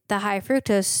then the high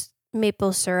fructose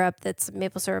maple syrup that's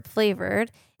maple syrup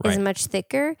flavored is much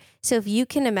thicker. So if you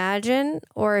can imagine,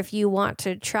 or if you want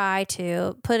to try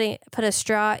to put a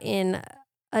straw in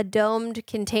a domed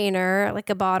container, like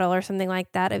a bottle or something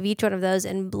like that, of each one of those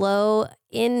and blow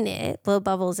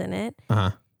bubbles in it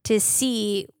to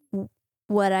see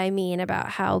what I mean about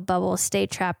how bubbles stay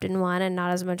trapped in one and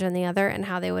not as much on the other, and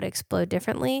how they would explode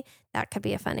differently. That could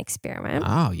be a fun experiment.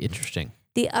 Oh, interesting.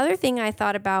 The other thing I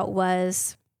thought about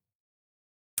was,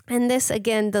 and this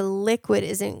again, the liquid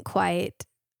isn't quite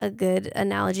a good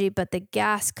analogy, but the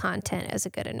gas content is a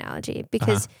good analogy,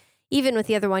 because even with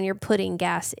the other one, you're putting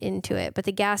gas into it, but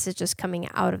the gas is just coming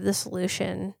out of the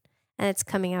solution and it's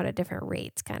coming out at different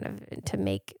rates kind of to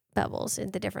make bubbles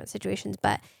in the different situations.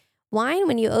 But wine,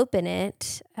 when you open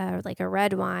it, like a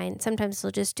red wine, sometimes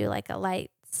they'll just do like a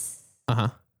light,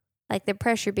 like the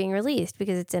pressure being released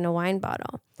because it's in a wine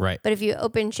bottle. Right. But if you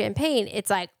open champagne, it's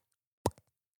like,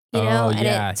 and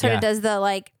it sort of does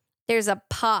there's a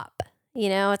pop,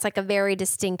 it's like a very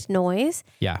distinct noise.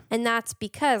 Yeah. And that's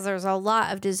because there's a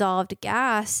lot of dissolved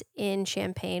gas in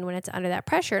champagne when it's under that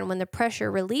pressure. And when the pressure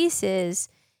releases,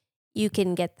 you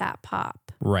can get that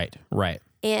pop. Right. Right.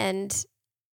 And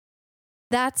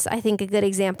that's, I think, a good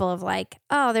example of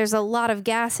there's a lot of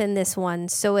gas in this one,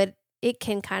 so it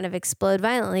can kind of explode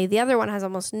violently. The other one has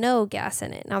almost no gas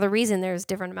in it. Now, the reason there's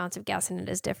different amounts of gas in it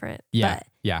is different. Yeah. But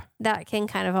yeah. that can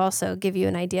kind of also give you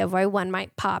an idea of why one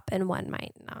might pop and one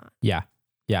might not. Yeah.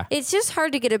 Yeah. It's just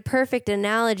hard to get a perfect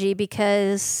analogy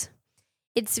because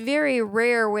it's very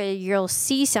rare where you'll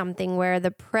see something where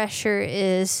the pressure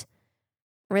is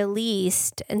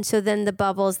released, and so then the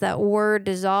bubbles that were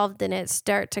dissolved in it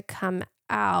start to come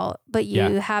out, but you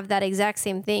have that exact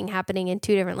same thing happening in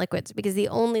two different liquids, because the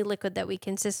only liquid that we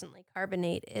consistently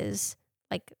carbonate is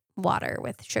like water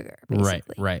with sugar,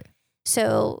 basically. Right.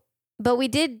 So, but we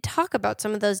did talk about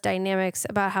some of those dynamics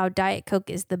about how Diet Coke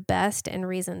is the best and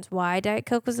reasons why Diet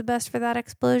Coke was the best for that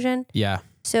explosion. Yeah.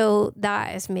 So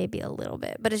that is maybe a little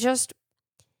bit, but it's just,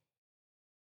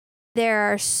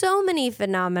 there are so many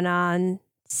phenomenon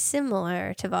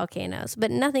similar to volcanoes, but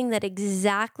nothing that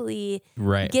exactly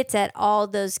gets at all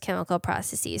those chemical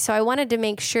processes. So I wanted to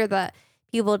make sure that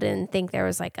people didn't think there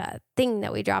was like a thing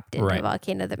that we dropped into a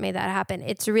volcano that made that happen.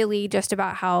 It's really just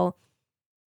about how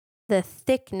the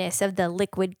thickness of the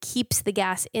liquid keeps the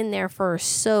gas in there for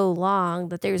so long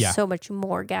that there's so much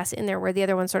more gas in there, where the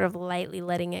other one's sort of lightly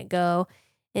letting it go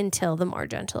until the more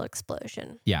gentle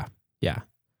explosion. Yeah. Yeah.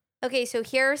 Okay, so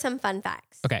here are some fun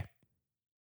facts. Okay.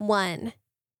 1,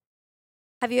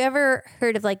 have you ever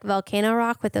heard of like volcano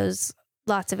rock with those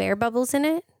lots of air bubbles in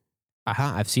it?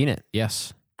 I've seen it.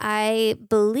 Yes. I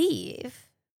believe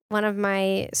one of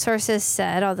my sources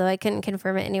said, although I couldn't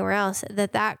confirm it anywhere else,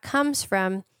 that comes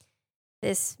from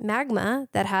this magma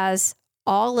that has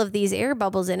all of these air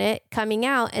bubbles in it coming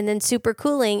out and then super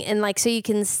cooling. And so you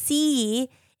can see,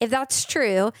 if that's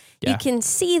true, you can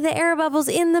see the air bubbles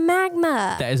in the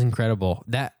magma. That is incredible.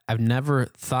 That I've never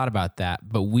thought about that,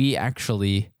 but we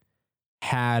actually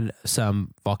had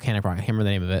some volcanic rock, I can't remember the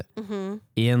name of it,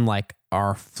 in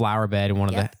our flower bed in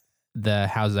one of the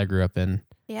houses I grew up in.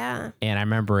 Yeah. And I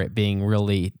remember it being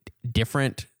really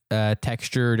different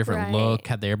texture, different look,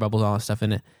 had the air bubbles, all that stuff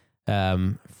in it,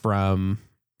 from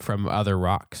other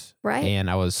rocks. Right. And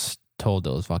I was told it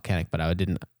was volcanic, but I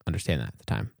didn't understand that at the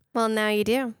time. Well, now you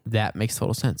do. That makes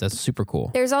total sense. That's super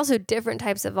cool. There's also different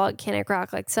types of volcanic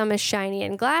rock. Like some is shiny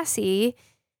and glassy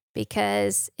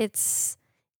because it's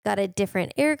got a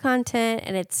different air content,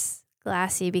 and it's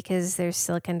glassy because there's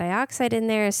silicon dioxide in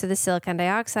there. So the silicon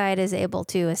dioxide is able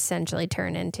to essentially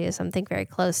turn into something very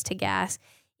close to gas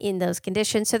in those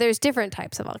conditions. So there's different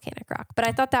types of volcanic rock. But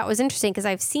I thought that was interesting because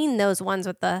I've seen those ones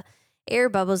with the air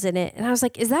bubbles in it. And I was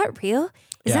like, is that real?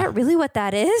 Is that really what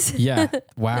that is? Yeah.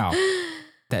 Wow.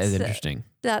 That is interesting.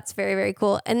 That's very, very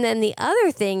cool. And then the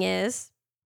other thing is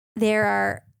there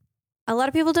are, a lot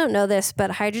of people don't know this,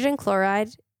 but hydrogen chloride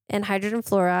and hydrogen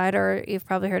fluoride, or you've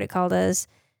probably heard it called as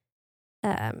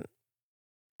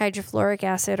hydrofluoric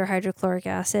acid or hydrochloric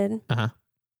acid. Uh-huh.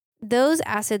 Those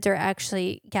acids are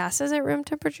actually gases at room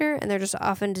temperature, and they're just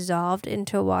often dissolved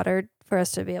into water for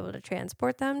us to be able to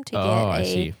transport them to get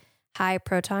a high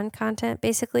proton content,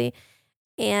 basically.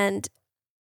 And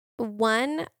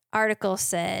one article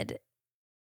said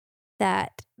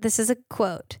that, this is a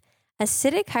quote,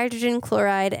 acidic hydrogen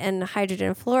chloride and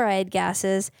hydrogen fluoride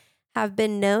gases have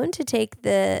been known to take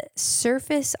the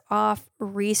surface off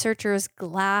researchers'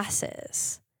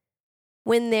 glasses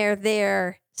when they're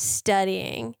there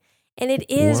studying. And it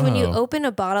is, when you open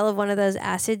a bottle of one of those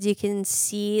acids, you can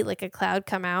see like a cloud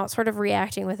come out, sort of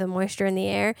reacting with the moisture in the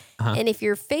air. Uh-huh. And if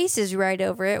your face is right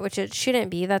over it, which it shouldn't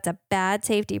be, that's a bad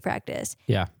safety practice.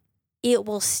 Yeah. It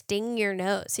will sting your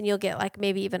nose and you'll get like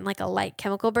maybe even like a light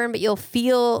chemical burn, but you'll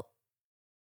feel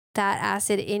that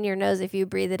acid in your nose if you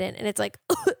breathe it in. And it's like,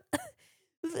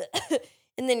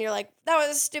 and then you're like, that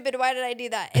was stupid. Why did I do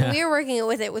that? And we were working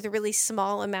with it with a really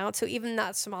small amount. So even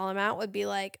that small amount would be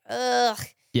like, ugh.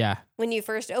 Yeah. When you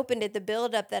first opened it, the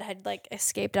buildup that had like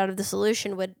escaped out of the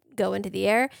solution would go into the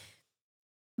air.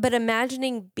 But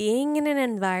imagining being in an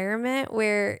environment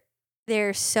where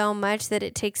there's so much that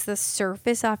it takes the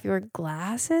surface off your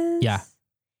glasses. Yeah.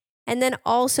 And then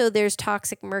also there's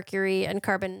toxic mercury and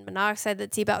carbon monoxide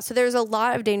that seep out. So there's a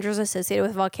lot of dangers associated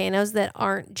with volcanoes that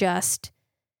aren't just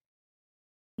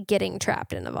getting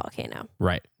trapped in a volcano.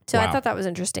 Right. So I thought that was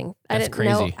interesting. That's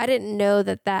crazy. I didn't know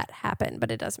that happened,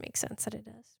 but it does make sense that it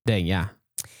does. Dang, yeah.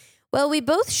 Well, we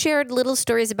both shared little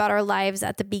stories about our lives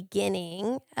at the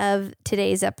beginning of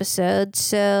today's episode.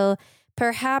 So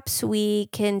perhaps we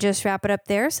can just wrap it up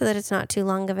there so that it's not too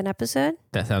long of an episode.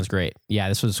 That sounds great. Yeah,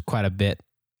 this was quite a bit.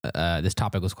 This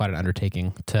topic was quite an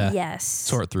undertaking to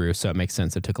sort through. So it makes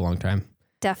sense. It took a long time.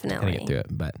 Definitely. To get through it,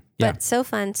 but yeah. But so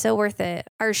fun, so worth it.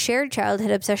 Our shared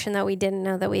childhood obsession that we didn't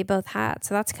know that we both had.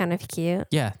 So that's kind of cute.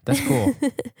 Yeah, that's cool.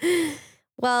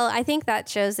 Well, I think that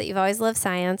shows that you've always loved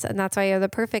science, and that's why you're the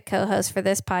perfect co-host for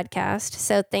this podcast.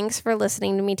 So thanks for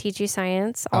listening to me teach you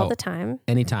science all the time.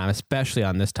 Anytime, especially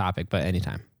on this topic, but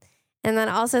anytime. And then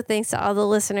also thanks to all the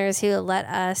listeners who let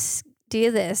us do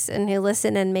this and who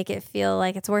listen and make it feel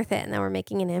like it's worth it. And that we're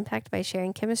making an impact by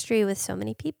sharing chemistry with so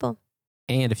many people.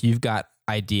 And if you've got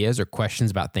ideas or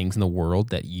questions about things in the world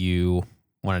that you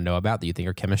want to know about that you think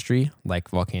are chemistry, like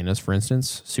volcanoes, for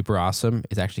instance, super awesome.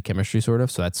 It's actually chemistry, sort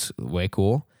of. So that's way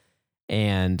cool.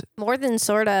 And more than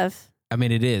sort of. I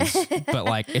mean, it is, but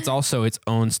like, it's also its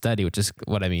own study, which is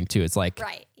what I mean too. It's like,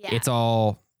 there's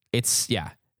so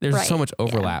much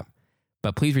overlap,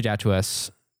 but please reach out to us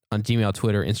on Gmail,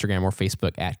 Twitter, Instagram, or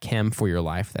Facebook at Chem for Your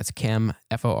Life. That's Chem,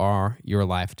 FOR, Your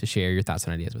Life, to share your thoughts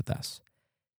and ideas with us.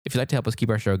 If you'd like to help us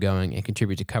keep our show going and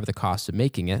contribute to cover the cost of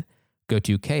making it, go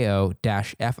to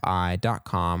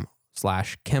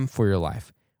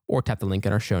ko-fi.com/chem4yourlife or tap the link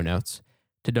in our show notes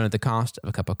to donate the cost of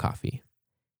a cup of coffee.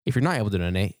 If you're not able to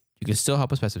donate, you can still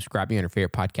help us by subscribing on your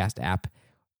favorite podcast app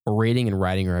or rating and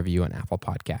writing a review on Apple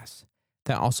Podcasts.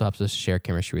 That also helps us share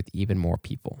chemistry with even more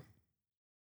people.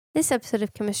 This episode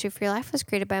of Chemistry for Your Life was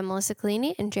created by Melissa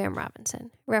Collini and Jam Robinson.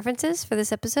 References for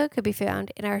this episode could be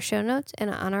found in our show notes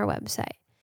and on our website.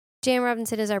 Jam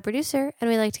Robinson is our producer, and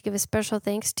we'd like to give a special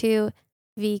thanks to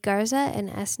V. Garza and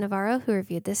S. Navarro, who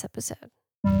reviewed this episode.